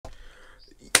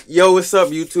Yo, what's up,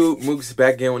 YouTube? Mook's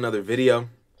back again with another video.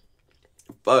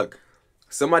 Fuck.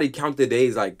 Somebody count the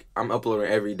days. Like, I'm uploading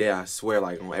every day. I swear,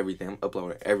 like, on everything. I'm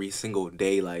uploading every single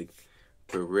day, like,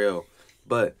 for real.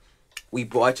 But we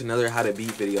watch another how to beat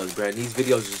videos, bro. And these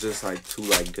videos is just, like, too,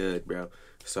 like, good, bro.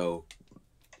 So,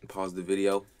 pause the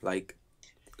video. Like,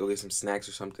 go get some snacks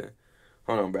or something.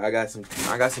 Hold on, bro. I got some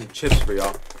chips for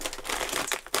y'all.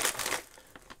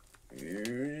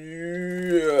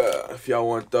 Yeah, if y'all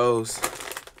want those.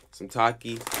 Some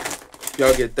Taki. If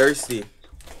y'all get thirsty,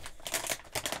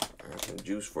 I got some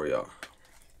juice for y'all.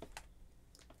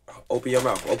 Open your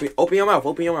mouth. Open your mouth.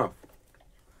 Open your mouth.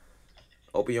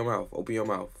 Open your mouth. Open your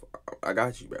mouth. I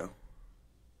got you, bro.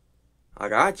 I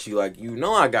got you. Like, you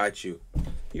know I got you.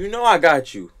 You know I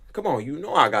got you. Come on, you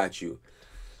know I got you.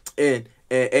 And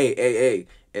hey.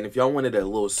 And if y'all wanted a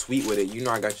little sweet with it, you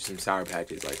know I got you some Sour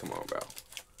Patches. Like, come on, bro.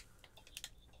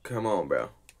 Come on, bro.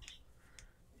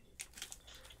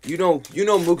 You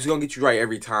know Mook's gonna get you right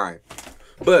every time.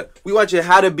 But we watching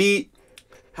how to beat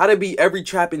every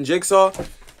trap in Jigsaw.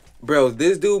 Bro,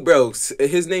 this dude, bro,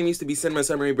 his name used to be Cinema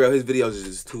Summary, bro. His videos is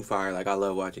just too fire. Like, I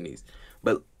love watching these.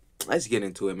 But let's get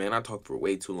into it, man. I talked for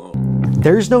way too long.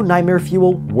 There's no nightmare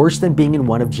fuel worse than being in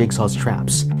one of Jigsaw's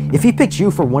traps. If he picked you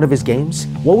for one of his games,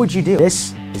 what would you do?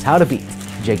 This is how to beat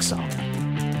Jigsaw.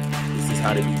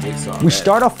 How to beat Jigsaw. We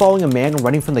start off following a man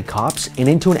running from the cops and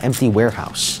into an empty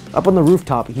warehouse. Up on the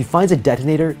rooftop, he finds a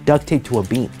detonator duct taped to a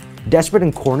beam. Desperate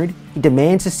and cornered, he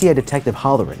demands to see a detective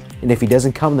hollering, and if he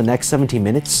doesn't come in the next 17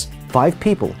 minutes, 5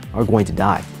 people are going to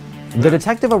die. The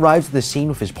detective arrives at the scene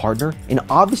with his partner, and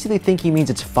obviously they think he means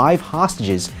it's 5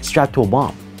 hostages strapped to a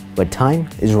bomb. But time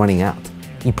is running out.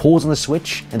 He pulls on the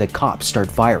switch, and the cops start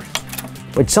firing.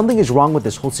 But something is wrong with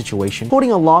this whole situation.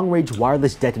 Holding a long-range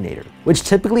wireless detonator, which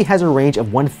typically has a range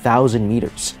of 1,000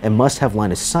 meters and must have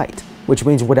line of sight, which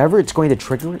means whatever it's going to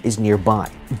trigger is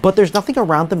nearby. But there's nothing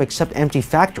around them except empty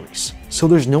factories, so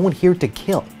there's no one here to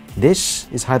kill. This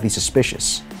is highly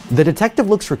suspicious. The detective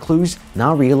looks for clues,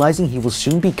 not realizing he will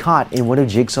soon be caught in one of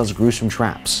Jigsaw's gruesome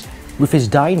traps. With his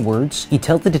dying words, he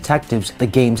tells the detectives the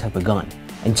games have begun,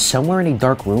 and somewhere in a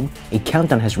dark room, a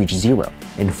countdown has reached 0,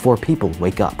 and 4 people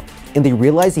wake up. And they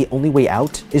realize the only way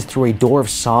out is through a door of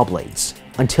saw blades,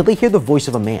 until they hear the voice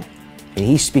of a man, and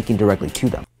he's speaking directly to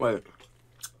them. Wait.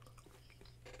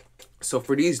 So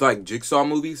for these, like, Jigsaw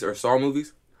movies or Saw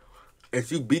movies,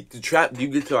 if you beat the trap, do you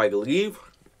get to, like, leave?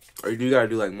 Or do you gotta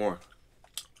do, like, more?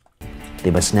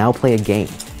 They must now play a game.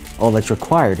 All that's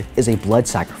required is a blood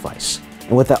sacrifice.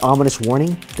 And with that ominous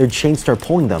warning, their chains start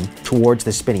pulling them towards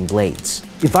the spinning blades.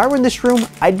 If I were in this room,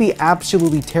 I'd be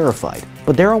absolutely terrified.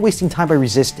 But they're all wasting time by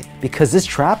resisting, because this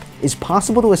trap is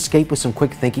possible to escape with some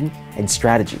quick thinking and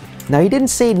strategy. Now, he didn't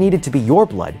say it needed to be your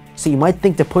blood, so you might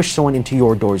think to push someone into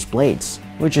your door's blades,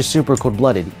 which is super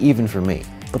cold-blooded even for me.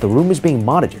 But the room is being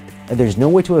monitored, and there's no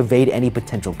way to evade any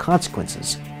potential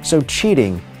consequences, so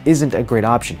cheating isn't a great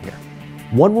option here.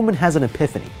 One woman has an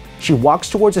epiphany. She walks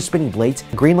towards the spinning blades,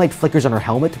 a green light flickers on her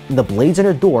helmet, and the blades in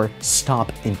her door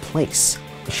stop in place.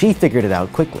 She figured it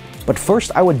out quickly. But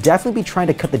first, I would definitely be trying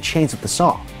to cut the chains with the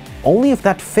saw. Only if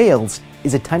that fails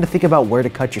is it time to think about where to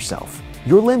cut yourself.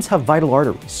 Your limbs have vital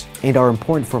arteries and are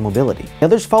important for mobility. The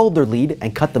others followed their lead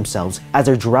and cut themselves as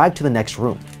they're dragged to the next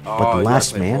room. But the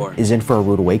last man is in for a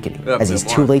rude awakening, as he's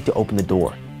too late to open the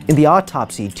door. In the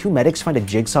autopsy, 2 medics find a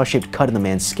jigsaw-shaped cut in the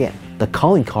man's skin, the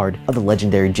calling card of the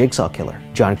legendary Jigsaw killer,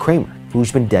 John Kramer,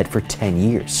 who's been dead for 10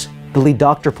 years. The lead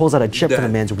doctor pulls out a chip from the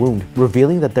man's wound,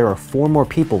 revealing that there are 4 more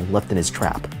people left in his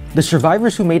trap. The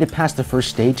survivors who made it past the first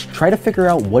stage try to figure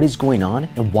out what is going on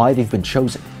and why they've been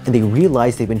chosen, and they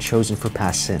realize they've been chosen for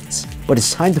past sins. But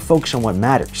it's time to focus on what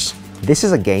matters. This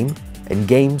is a game, and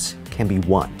games can be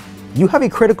won. You have a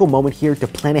critical moment here to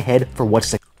plan ahead for what's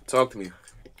to come. Talk to me.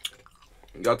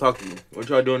 Y'all talk to me. What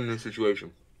y'all doing in this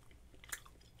situation?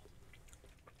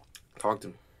 Talk to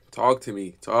me. Talk to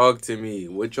me. Talk to me.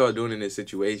 What y'all doing in this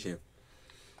situation?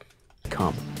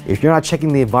 If you're not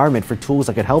checking the environment for tools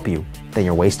that could help you, then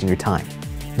you're wasting your time.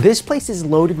 This place is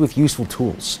loaded with useful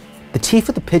tools. The teeth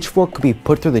of the pitchfork could be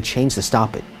put through the chains to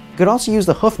stop it. You could also use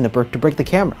the hoof nipper to break the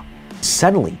camera.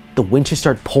 Suddenly, the winches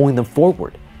start pulling them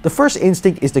forward. The first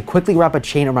instinct is to quickly wrap a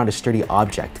chain around a sturdy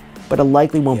object, but it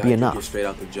likely won't be enough.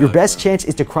 Your best chance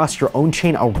is to cross your own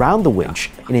chain around the winch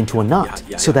and into a knot,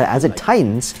 so that as it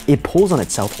tightens, it pulls on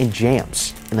itself and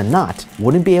jams, and the knot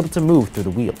wouldn't be able to move through the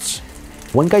wheels.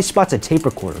 One guy spots a tape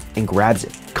recorder and grabs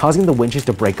it, causing the winches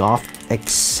to break off,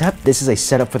 except this is a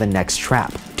setup for the next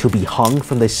trap, to be hung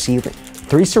from the ceiling.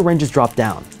 3 syringes drop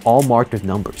down, all marked with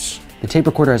numbers. The tape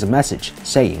recorder has a message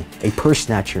saying a purse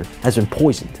snatcher has been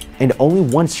poisoned, and only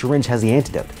 1 syringe has the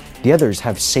antidote. The others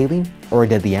have saline or a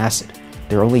deadly acid.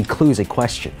 their only clue is a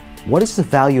question. What is the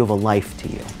value of a life to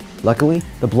you? Luckily,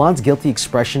 the blonde's guilty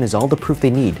expression is all the proof they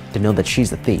need to know that she's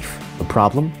the thief. The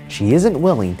problem? She isn't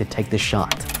willing to take the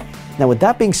shot. Now with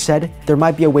that being said, there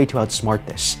might be a way to outsmart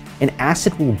this. An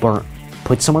acid will burn,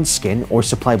 put someone's skin, or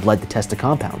supply blood to test the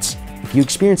compounds. If you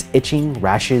experience itching,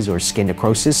 rashes, or skin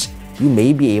necrosis, you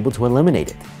may be able to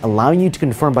eliminate it, allowing you to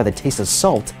confirm by the taste of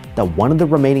salt that one of the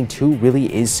remaining two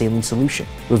really is saline solution,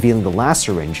 revealing the last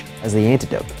syringe as the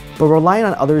antidote. But relying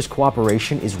on others'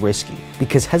 cooperation is risky,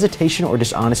 because hesitation or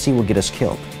dishonesty will get us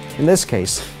killed. In this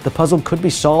case, the puzzle could be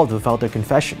solved without their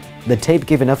confession. The tape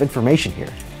gave enough information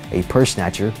here. A purse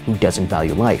snatcher who doesn't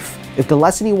value life. If the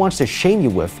lesson he wants to shame you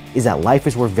with is that life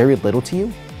is worth very little to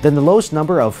you, then the lowest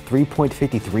number of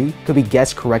 3.53 could be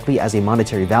guessed correctly as a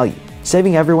monetary value,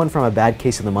 saving everyone from a bad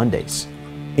case of the Mondays.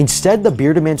 Instead, the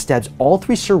bearded man stabs all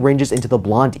 3 syringes into the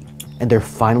blondie, and they're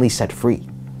finally set free.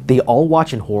 They all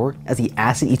watch in horror as the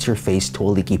acid eats her face to a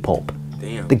leaky pulp.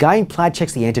 Damn. The guy in plaid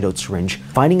checks the antidote syringe,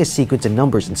 finding a sequence of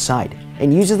numbers inside,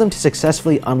 and uses them to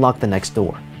successfully unlock the next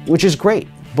door, which is great.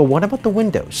 But what about the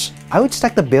windows? I would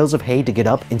stack the bales of hay to get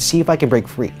up and see if I can break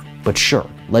free. But sure,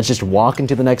 let's just walk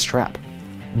into the next trap.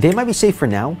 They might be safe for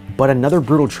now, but another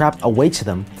brutal trap awaits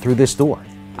them through this door.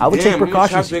 I would take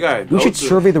precautions. We should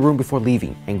survey the room before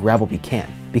leaving and grab what we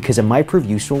can, because it might prove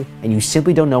useful and you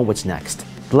simply don't know what's next.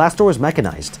 The last door is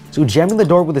mechanized, so jamming the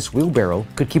door with this wheelbarrow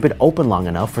could keep it open long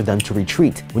enough for them to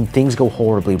retreat when things go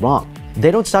horribly wrong.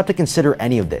 They don't stop to consider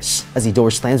any of this, as the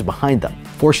door slams behind them,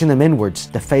 forcing them inwards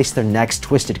to face their next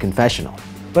twisted confessional.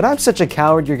 But I'm such a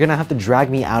coward, you're gonna have to drag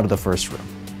me out of the first room.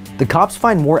 The cops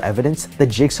find more evidence that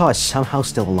Jigsaw is somehow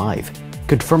still alive,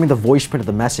 confirming the voice print of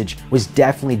the message was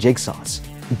definitely Jigsaw's.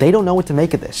 They don't know what to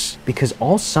make of this, because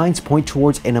all signs point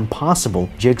towards an impossible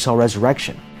Jigsaw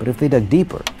resurrection. But if they dug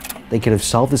deeper, they could have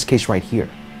solved this case right here.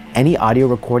 Any audio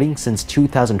recording since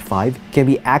 2005 can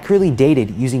be accurately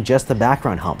dated using just the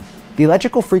background hum. The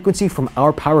electrical frequency from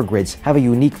our power grids have a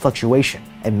unique fluctuation,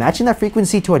 and matching that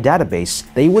frequency to a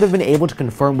database, they would have been able to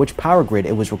confirm which power grid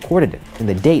it was recorded in and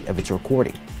the date of its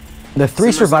recording. The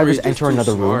 3 survivors enter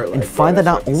another room and find that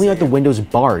not only are the windows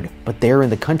barred, but they are in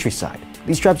the countryside.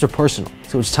 These traps are personal,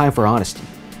 so it's time for honesty.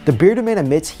 The bearded man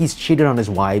admits he's cheated on his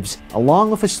wives,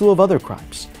 along with a slew of other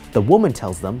crimes. The woman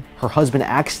tells them her husband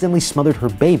accidentally smothered her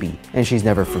baby and she's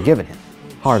never forgiven him.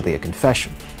 Hardly a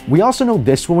confession. We also know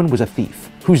this woman was a thief,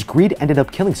 whose greed ended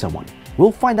up killing someone.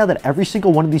 We'll find out that every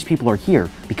single one of these people are here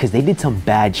because they did some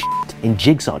bad shit, and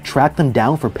Jigsaw tracked them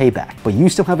down for payback, but you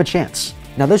still have a chance.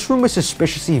 Now this room is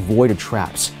suspiciously void of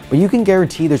traps, but you can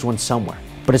guarantee there's one somewhere.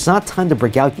 But it's not time to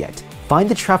break out yet. Find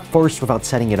the trap first without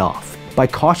setting it off. By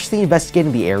cautiously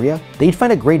investigating the area, they'd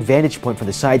find a great vantage point from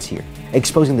the sides here,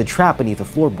 exposing the trap beneath the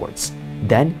floorboards.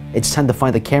 Then, it's time to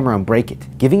find the camera and break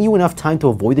it, giving you enough time to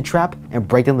avoid the trap and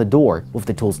break down the door with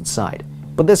the tools inside.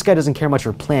 But this guy doesn't care much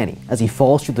for planning, as he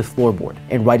falls through the floorboard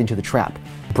and right into the trap.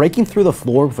 Breaking through the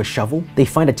floor with a shovel, they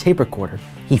find a tape recorder.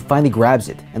 He finally grabs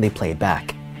it and they play it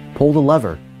back. Pull the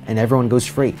lever and everyone goes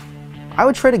free. I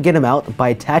would try to get him out by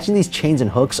attaching these chains and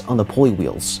hooks on the pulley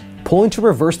wheels, pulling to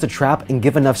reverse the trap and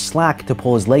give enough slack to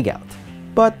pull his leg out.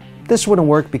 But this wouldn't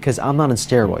work because I'm not on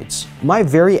steroids. My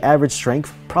very average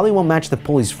strength probably won't match the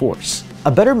pulley's force.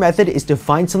 A better method is to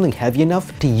find something heavy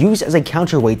enough to use as a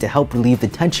counterweight to help relieve the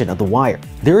tension of the wire.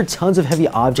 There are tons of heavy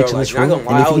objects in this room,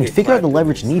 and if you can figure out the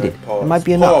leverage needed, it might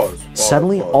be enough.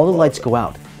 Suddenly, all the lights go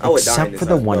out, except for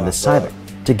the one in the silo.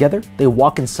 Together, they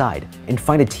walk inside and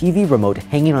find a TV remote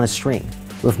hanging on a string.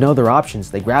 With no other options,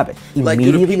 they grab it,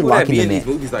 immediately locking them in.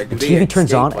 The TV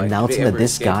turns on, announcing that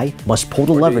this guy must pull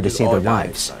the lever to save their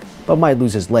lives, but might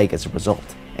lose his leg as a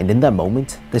result. And in that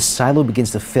moment, the silo begins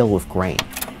to fill with grain.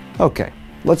 Okay,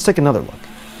 let's take another look.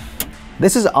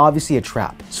 This is obviously a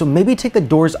trap, so maybe take the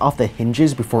doors off the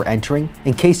hinges before entering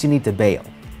in case you need to bail.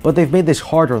 But they've made this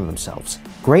harder on themselves.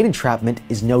 Grain entrapment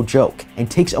is no joke and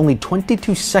takes only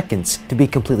 22 seconds to be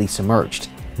completely submerged.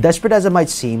 Desperate as it might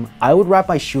seem, I would wrap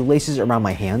my shoelaces around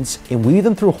my hands and weave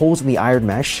them through holes in the iron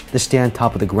mesh to stay on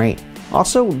top of the grain.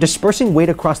 Also, dispersing weight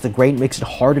across the grain makes it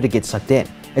harder to get sucked in.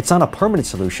 It's not a permanent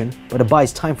solution, but it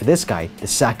buys time for this guy to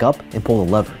sack up and pull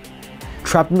the lever.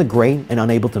 Trapped in the grain and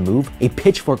unable to move, a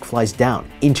pitchfork flies down,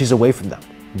 inches away from them.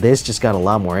 This just got a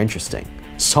lot more interesting.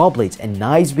 Saw blades and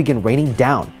knives begin raining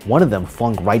down, one of them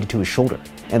flung right into his shoulder.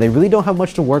 And they really don't have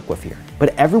much to work with here,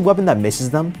 but every weapon that misses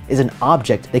them is an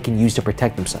object they can use to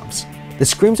protect themselves. The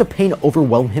screams of pain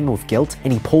overwhelm him with guilt,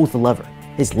 and he pulls the lever.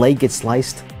 His leg gets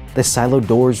sliced, the silo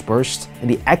doors burst, and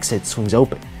the exit swings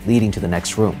open, leading to the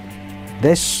next room.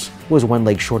 This was one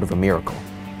leg short of a miracle.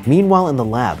 Meanwhile, in the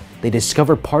lab, they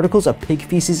discover particles of pig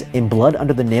feces and blood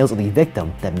under the nails of the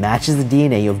victim that matches the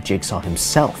DNA of Jigsaw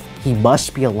himself. He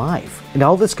must be alive, and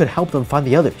all this could help them find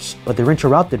the others, but they're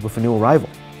interrupted with a new arrival.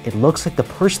 It looks like the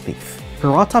purse thief. Her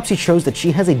autopsy shows that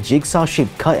she has a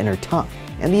jigsaw-shaped cut in her tongue,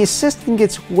 and the assistant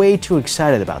gets way too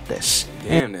excited about this.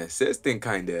 Damn, the assistant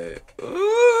kinda...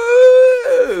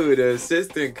 Ooh, the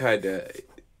assistant kinda...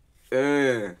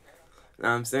 know what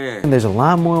I'm saying? And there's a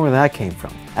lot more where that came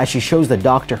from, as she shows the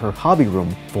doctor her hobby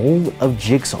room full of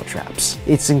jigsaw traps.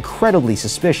 It's incredibly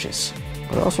suspicious,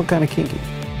 but also kinda kinky.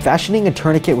 Fashioning a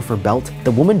tourniquet with her belt, the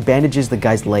woman bandages the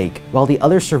guy's leg, while the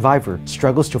other survivor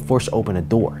struggles to force open a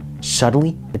door.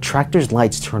 Suddenly, the tractor's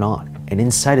lights turn on, and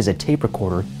inside is a tape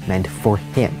recorder meant for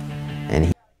him. And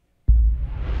he...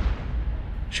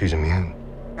 She's immune.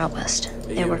 Robust.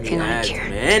 They're working on a cure.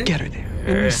 Man. Get her there.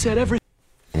 And we said everything.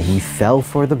 And he fell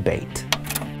for the bait.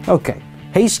 Okay,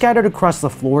 hay scattered across the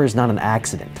floor is not an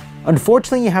accident.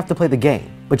 Unfortunately, you have to play the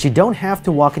game, but you don't have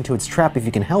to walk into its trap if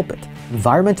you can help it.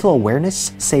 Environmental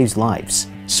awareness saves lives.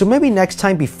 So maybe next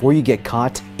time before you get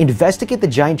caught, investigate the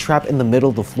giant trap in the middle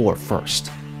of the floor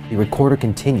first. The recorder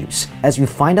continues, as we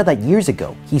find out that years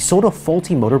ago, he sold a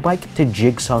faulty motorbike to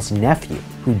Jigsaw's nephew,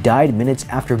 who died minutes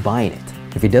after buying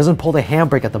it. If he doesn't pull the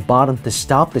handbrake at the bottom to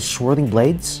stop the swirling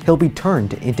blades, he'll be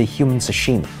turned into human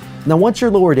sashimi. Now once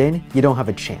you're lowered in, you don't have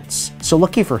a chance. So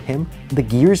lucky for him, the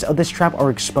gears of this trap are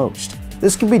exposed.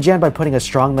 This can be jammed by putting a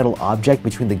strong metal object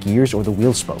between the gears or the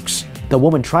wheel spokes. The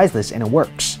woman tries this and it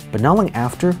works, but not long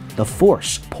after, the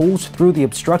force pulls through the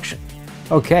obstruction.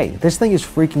 Okay, this thing is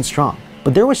freaking strong,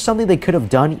 but there was something they could have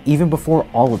done even before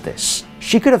all of this.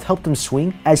 She could have helped him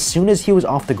swing as soon as he was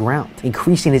off the ground,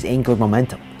 increasing his angular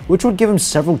momentum, which would give him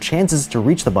several chances to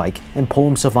reach the bike and pull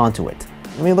himself onto it.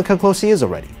 I mean, look how close he is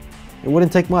already. It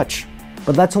wouldn't take much.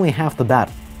 But that's only half the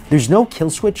battle. There's no kill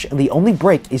switch and the only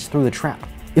break is through the trap.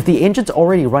 If the engine's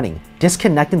already running,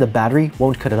 disconnecting the battery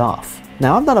won't cut it off.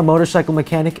 Now I'm not a motorcycle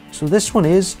mechanic, so this one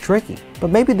is tricky,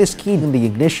 but maybe this key in the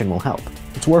ignition will help.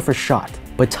 It's worth a shot,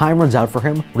 but time runs out for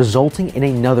him, resulting in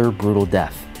another brutal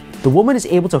death. The woman is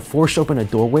able to force open a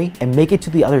doorway and make it to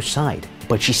the other side,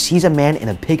 but she sees a man in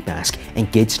a pig mask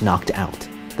and gets knocked out.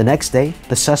 The next day,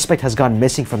 the suspect has gone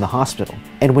missing from the hospital,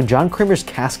 and when John Kramer's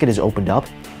casket is opened up,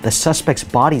 the suspect's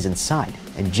body is inside,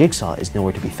 and Jigsaw is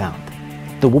nowhere to be found.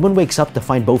 The woman wakes up to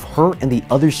find both her and the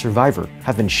other survivor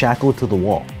have been shackled to the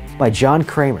wall by John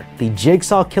Kramer, the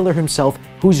Jigsaw killer himself,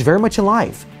 who's very much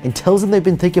alive, and tells them they've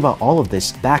been thinking about all of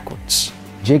this backwards.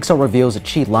 Jigsaw reveals that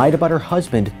she lied about her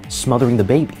husband smothering the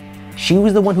baby. She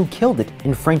was the one who killed it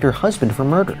and framed her husband for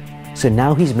murder. So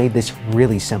now he's made this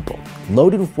really simple.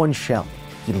 Loaded with one shell,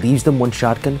 he leaves them one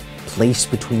shotgun placed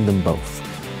between them both.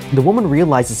 The woman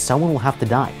realizes someone will have to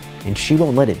die, and she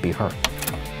won't let it be her.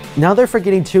 Now they're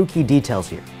forgetting two key details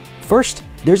here. First,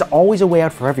 there's always a way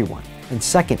out for everyone, and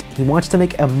second, he wants to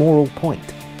make a moral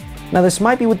point. Now this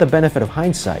might be with the benefit of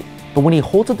hindsight, but when he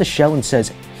holds up the shell and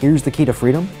says, "Here's the key to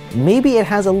freedom," maybe it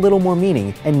has a little more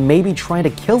meaning, and maybe trying to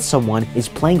kill someone is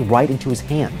playing right into his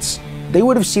hands. They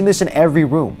would have seen this in every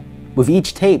room, with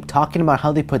each tape talking about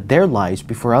how they put their lives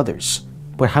before others.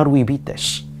 But how do we beat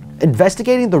this?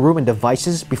 Investigating the room and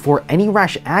devices before any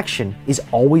rash action is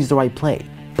always the right play,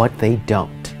 but they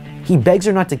don't. He begs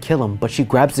her not to kill him, but she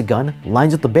grabs the gun,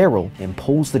 lines up the barrel, and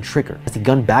pulls the trigger as the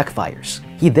gun backfires.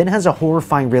 He then has a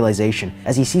horrifying realization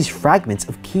as he sees fragments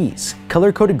of keys,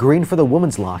 color-coded green for the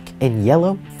woman's lock and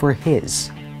yellow for his.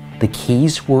 The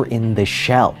keys were in the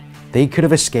shell. They could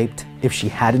have escaped if she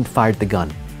hadn't fired the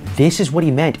gun. This is what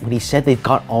he meant when he said they've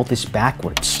got all this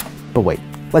backwards. But wait,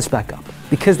 let's back up,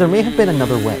 because there may have been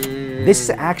another way. This is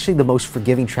actually the most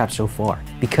forgiving trap so far,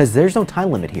 because there's no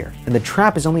time limit here, and the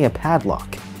trap is only a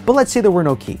padlock. But let's say there were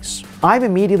no keys. I'm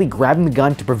immediately grabbing the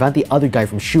gun to prevent the other guy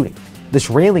from shooting. This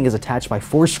railing is attached by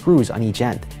 4 screws on each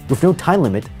end. With no time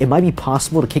limit, it might be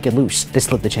possible to kick it loose to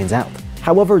slip the chains out.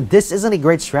 However, this isn't a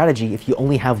great strategy if you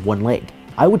only have one leg.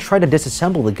 I would try to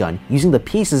disassemble the gun using the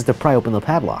pieces to pry open the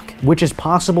padlock, which is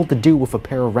possible to do with a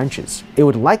pair of wrenches. It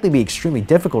would likely be extremely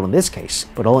difficult in this case,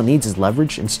 but all it needs is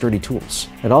leverage and sturdy tools.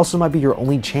 It also might be your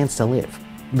only chance to live.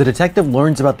 The detective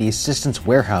learns about the assistant's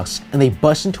warehouse, and they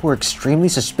bust into her extremely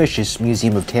suspicious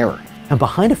museum of terror. And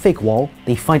behind a fake wall,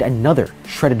 they find another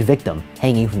shredded victim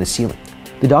hanging from the ceiling.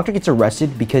 The doctor gets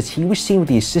arrested because he was seen with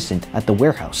the assistant at the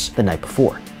warehouse the night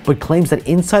before, but claims that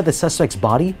inside the suspect's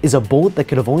body is a bullet that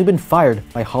could have only been fired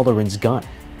by Halloran's gun.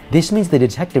 This means the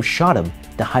detective shot him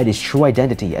to hide his true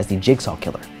identity as the Jigsaw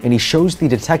killer, and he shows the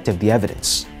detective the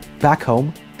evidence. Back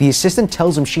home, the assistant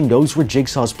tells him she knows where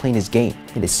Jigsaw is playing his game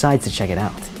and decides to check it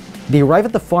out. They arrive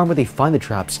at the farm where they find the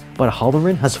traps, but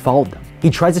Halloran has followed them. He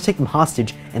tries to take them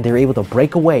hostage, and they're able to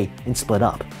break away and split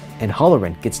up, and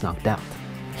Halloran gets knocked out.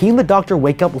 He and the doctor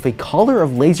wake up with a collar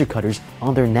of laser cutters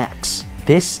on their necks.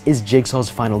 This is Jigsaw's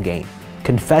final game.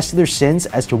 Confess to their sins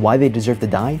as to why they deserve to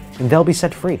die, and they'll be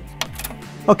set free.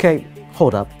 Okay,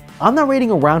 hold up. I'm not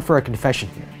waiting around for a confession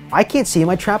here. I can't see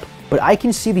my trap, but I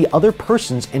can see the other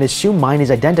person's and assume mine is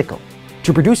identical.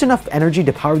 To produce enough energy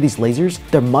to power these lasers,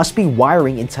 there must be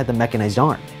wiring inside the mechanized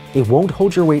arm. It won't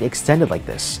hold your weight extended like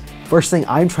this. First thing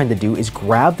I'm trying to do is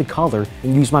grab the collar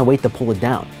and use my weight to pull it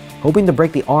down, hoping to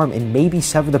break the arm and maybe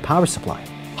sever the power supply.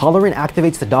 Halloran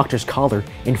activates the doctor's collar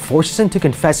and forces him to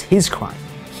confess his crime.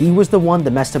 He was the one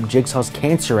that messed up Jigsaw's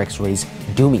cancer x-rays,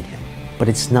 dooming him. But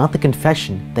it's not the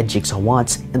confession that Jigsaw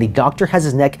wants, and the doctor has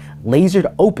his neck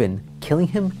lasered open, killing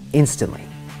him instantly.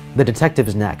 The detective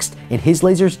is next, and his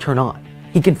lasers turn on.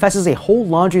 He confesses a whole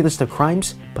laundry list of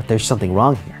crimes, but there's something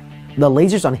wrong here. The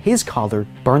lasers on his collar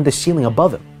burned the ceiling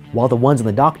above him, while the ones on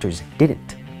the doctor's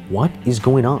didn't. What is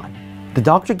going on? The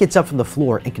doctor gets up from the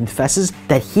floor and confesses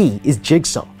that he is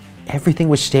Jigsaw. Everything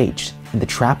was staged, and the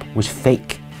trap was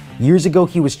fake. Years ago,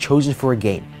 he was chosen for a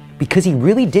game, because he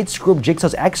really did screw up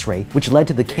Jigsaw's x-ray, which led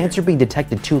to the cancer being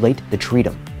detected too late to treat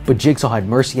him. But Jigsaw had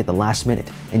mercy at the last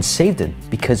minute, and saved him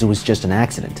because it was just an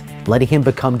accident, letting him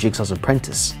become Jigsaw's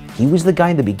apprentice. He was the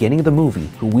guy in the beginning of the movie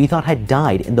who we thought had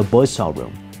died in the buzzsaw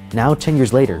room. Now, 10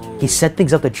 years later, he set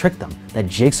things up to trick them that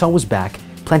Jigsaw was back,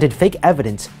 planted fake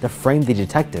evidence to frame the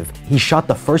detective, he shot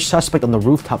the first suspect on the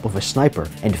rooftop with a sniper,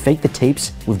 and faked the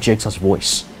tapes with Jigsaw's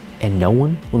voice. And no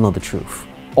one will know the truth.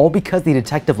 All because the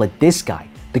detective let this guy,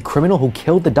 the criminal who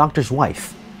killed the doctor's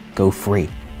wife, go free.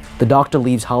 The doctor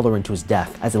leaves Halloran to his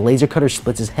death as the laser cutter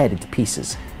splits his head into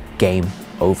pieces. Game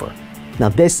over. Now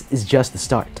this is just the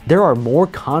start. There are more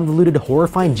convoluted,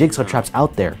 horrifying Jigsaw traps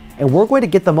out there, and we're going to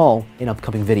get them all in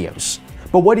upcoming videos.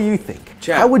 But what do you think?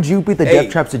 Chat. How would you beat the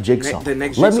death traps of Jigsaw? The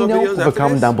next Let Jigsaw me know videos with a after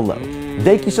comment this? down below.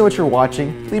 Thank you so much for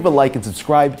watching. Leave a like and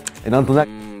subscribe. And until next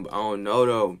I don't know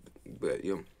though. But if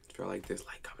you like this,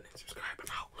 like, comment, and subscribe.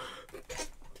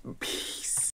 I'm out. Peace.